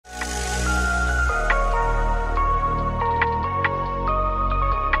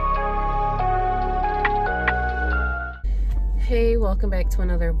welcome back to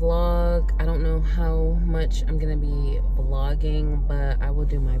another vlog. I don't know how much I'm gonna be vlogging, but I will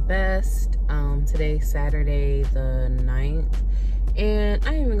do my best. Today's Saturday the 9th, and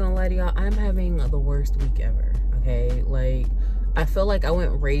I ain't even gonna lie to y'all, I'm having the worst week ever. Okay, like I feel like I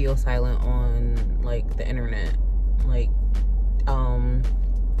went radio silent on like the internet, like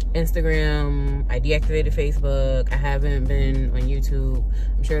Instagram. I deactivated Facebook. I haven't been on YouTube.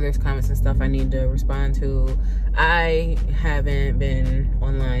 I'm sure there's comments and stuff I need to respond to. I haven't been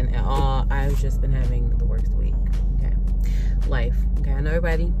online at all. I've just been having the worst week. Okay, life. Okay, I know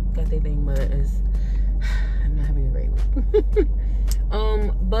everybody got their thing, but I'm not having a great week.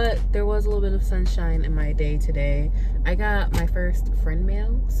 But there was a little bit of sunshine in my day today. I got my first friend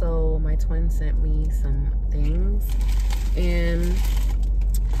mail, so my twin sent me some things, and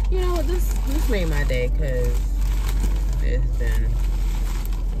you know, this made my day because it's been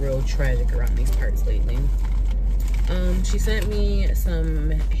real tragic around these parts lately. She sent me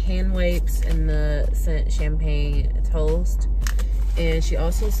some hand wipes in the scent Champagne Toast, and she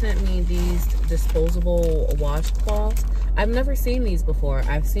also sent me these disposable washcloths. I've never seen these before.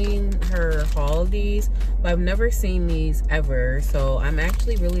 I've seen her haul these, but I've never seen these ever, so I'm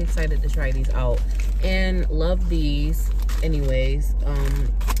actually really excited to try these out and love these anyways,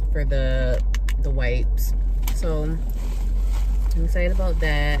 for the wipes. So I'm excited about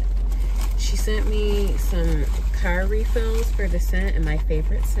that. She sent me some car refills for the scent, and my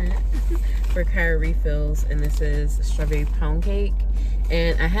favorite scent for car refills, and this is strawberry pound cake,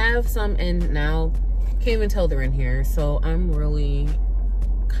 and I have some in now. Can't even tell they're in here, so I'm really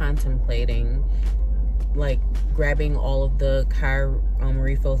contemplating like grabbing all of the car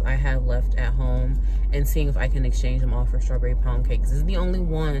refills I have left at home and seeing if I can exchange them all for strawberry pound cakes. This is the only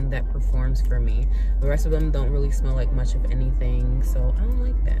one that performs for me. The rest of them don't really smell like much of anything, so I don't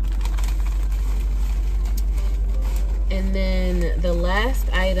like that. And then the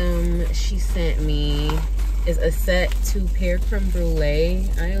last item she sent me is a set to pear creme brulee.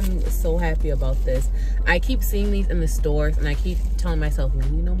 I am so happy about this. I keep seeing these in the stores and I keep telling myself, you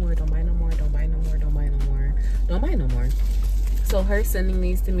need no more, don't buy no more, don't buy no more, don't buy no more, don't buy no more. So her sending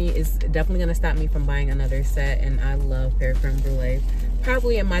these to me is definitely gonna stop me from buying another set, and I love pear creme brulee.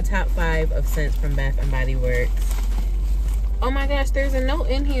 Probably in my top 5 of scents from Bath & Body Works. Oh my gosh, there's a note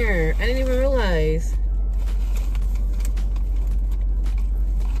in here. I didn't even realize.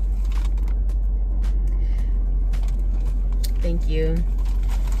 Thank you.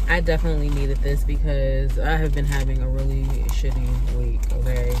 I definitely needed this because I have been having a really shitty week,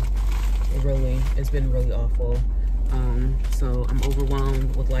 okay? It's been really awful. So I'm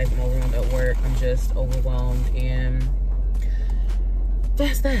overwhelmed with life, I'm overwhelmed at work, I'm just overwhelmed, and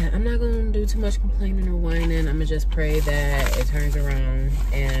that's that. I'm not gonna do too much complaining or whining. I'm gonna just pray that it turns around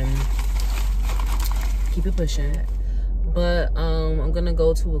and keep it pushing. But I'm gonna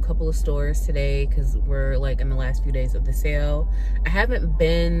go to a couple of stores today because we're like in the last few days of the sale. I haven't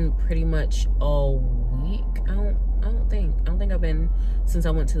been pretty much all week. I don't think I've been since I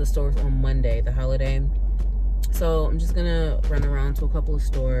went to the stores on Monday, the holiday. So I'm just gonna run around to a couple of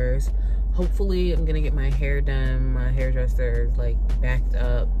stores. Hopefully I'm gonna get my hair done. My hairdresser is like backed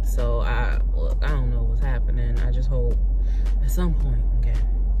up, so I don't know what's happening. I just hope at some point, okay,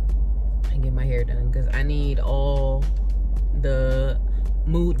 I can get my hair done because I need all the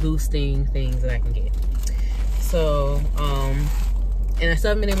mood boosting things that I can get. So and I still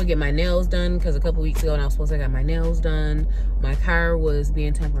haven't been able to get my nails done because a couple weeks ago when I was supposed to get my nails done, my car was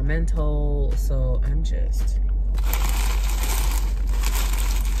being temperamental, so I'm just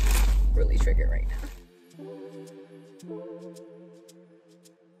really triggered right now.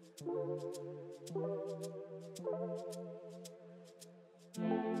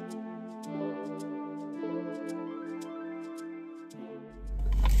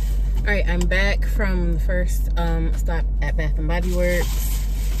 All right, I'm back from the first stop at Bath & Body Works.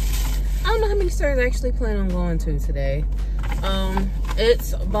 I don't know how many stores I actually plan on going to today.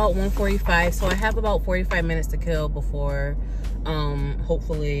 It's about 1:45, so I have about 45 minutes to kill before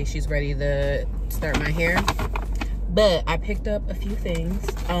hopefully she's ready to start my hair. But I picked up a few things.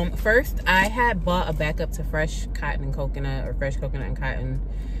 First, I had bought a backup to Fresh Cotton and Coconut, or Fresh Coconut and Cotton.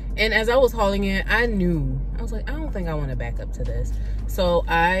 And as I was hauling it, I was like, I don't think I want to back up to this. So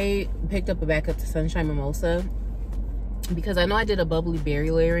I picked up a backup to Sunshine Mimosa because I know I did a bubbly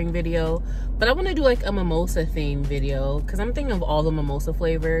berry layering video, but I want to do like a mimosa theme video because I'm thinking of all the mimosa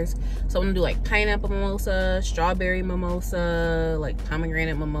flavors. So I'm gonna do like pineapple mimosa, strawberry mimosa, like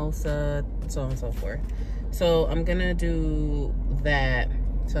pomegranate mimosa, so on and so forth. So I'm gonna do that.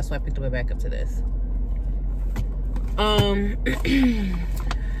 So that's why I picked up a backup to this.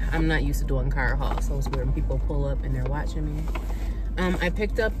 I'm not used to doing car hauls, so it's weird when people pull up and they're watching me. I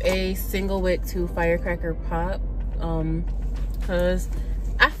picked up a single wick to firecracker pop, because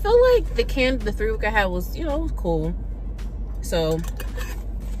I feel like the 3 wick I had was, you know, was cool. So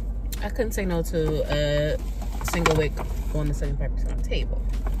I couldn't say no to a single wick on the 75% table.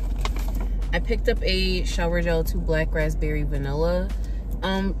 I picked up a shower gel to black raspberry vanilla,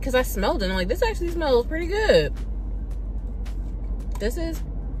 because I smelled it and I'm like, this actually smells pretty good. This is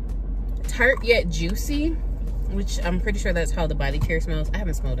tart yet juicy, which I'm pretty sure that's how the body care smells. I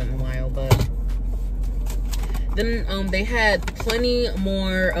haven't smelled it in a while, but then they had plenty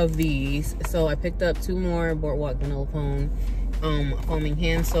more of these, so I picked up 2 more Boardwalk Vanilla foaming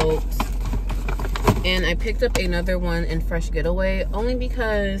hand soaps, and I picked up another one in Fresh Getaway only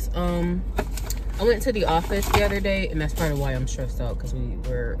because I went to the office the other day, and that's part of why I'm stressed out, because we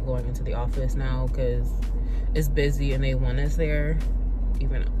were going into the office now because it's busy and they want us there.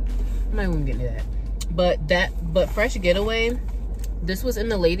 Even I'm not even getting to that. But Fresh Getaway, this was in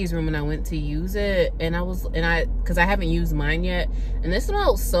the ladies' room and I went to use it, and because I haven't used mine yet, and this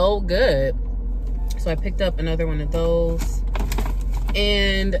smells so good. So I picked up another one of those,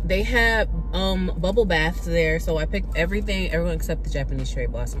 and they have bubble baths there, so I picked everyone except the Japanese cherry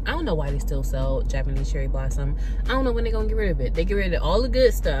blossom. I don't know why they still sell Japanese cherry blossom. I don't know when they're gonna get rid of it. They get rid of all the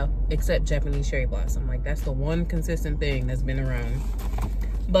good stuff except Japanese cherry blossom. Like, that's the one consistent thing that's been around.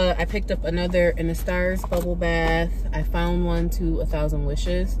 But I picked up another In the Stars bubble bath. I found one to 1,000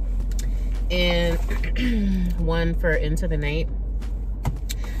 Wishes, and one for Into the Night.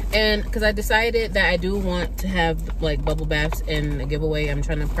 And because I decided that I do want to have like bubble baths in a giveaway I'm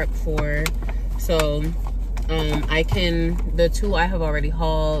trying to prep for, so the 2 I have already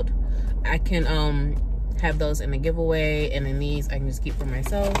hauled, I can have those in the giveaway, and then these I can just keep for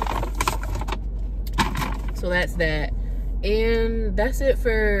myself. So that's that, and that's it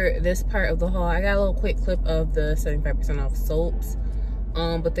for this part of the haul. I got a little quick clip of the 75% off soaps,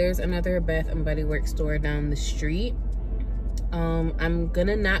 but there's another Bath and Body Works store down the street. I'm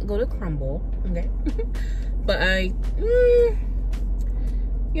gonna not go to Crumble, okay? But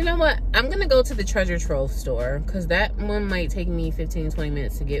you know what? I'm gonna go to the Treasure Trove store, because that one might take me 15-20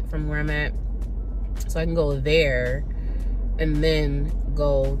 minutes to get from where I'm at. So I can go there and then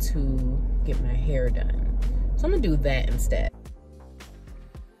go to get my hair done. So I'm gonna do that instead.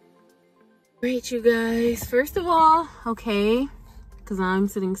 Great, you guys. First of all, okay, because I'm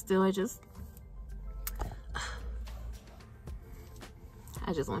sitting still, I just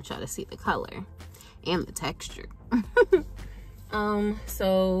want y'all to see the color and the texture.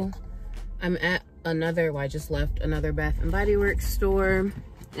 So I'm at I just left another Bath and Body Works store,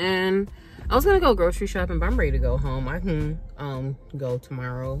 and I was gonna go grocery shopping, but I'm ready to go home. I can go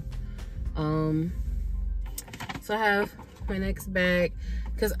tomorrow. So I have my next bag,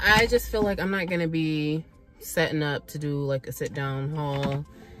 because I just feel like I'm not gonna be setting up to do like a sit down haul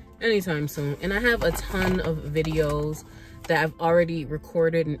anytime soon, and I have a ton of videos that I've already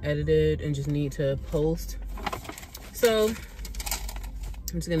recorded and edited and just need to post. So I'm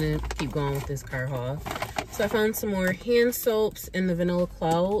just gonna keep going with this car haul. So I found some more hand soaps in the Vanilla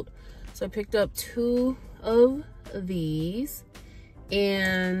Cloud. So I picked up 2 of these,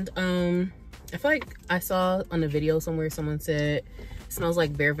 and I feel like I saw on a video somewhere someone said it smells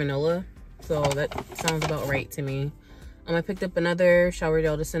like bare vanilla, so that sounds about right to me. I picked up another shower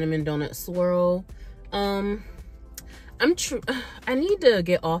gel, the Cinnamon Donut Swirl. I need to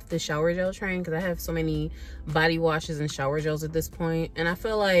get off the shower gel train, because I have so many body washes and shower gels at this point, and I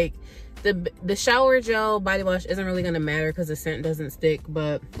feel like the shower gel body wash isn't really gonna matter because the scent doesn't stick,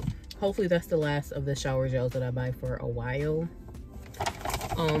 but hopefully that's the last of the shower gels that I buy for a while,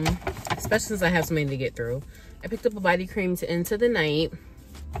 especially since I have so many to get through. I picked up a body cream to Into the Night,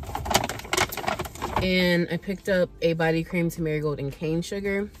 and I picked up a body cream to Marigold and Cane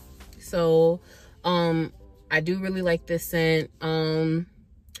Sugar. So I do really like this scent. I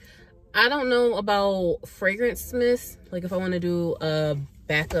don't know about fragrance mist, like if I want to do a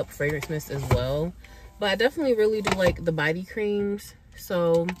backup fragrance mist as well, but I definitely really do like the body creams.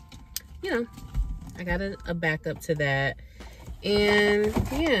 So, you know, I got a backup to that. And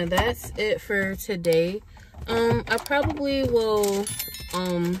yeah, that's it for today. I probably will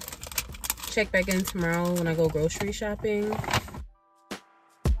check back in tomorrow when I go grocery shopping.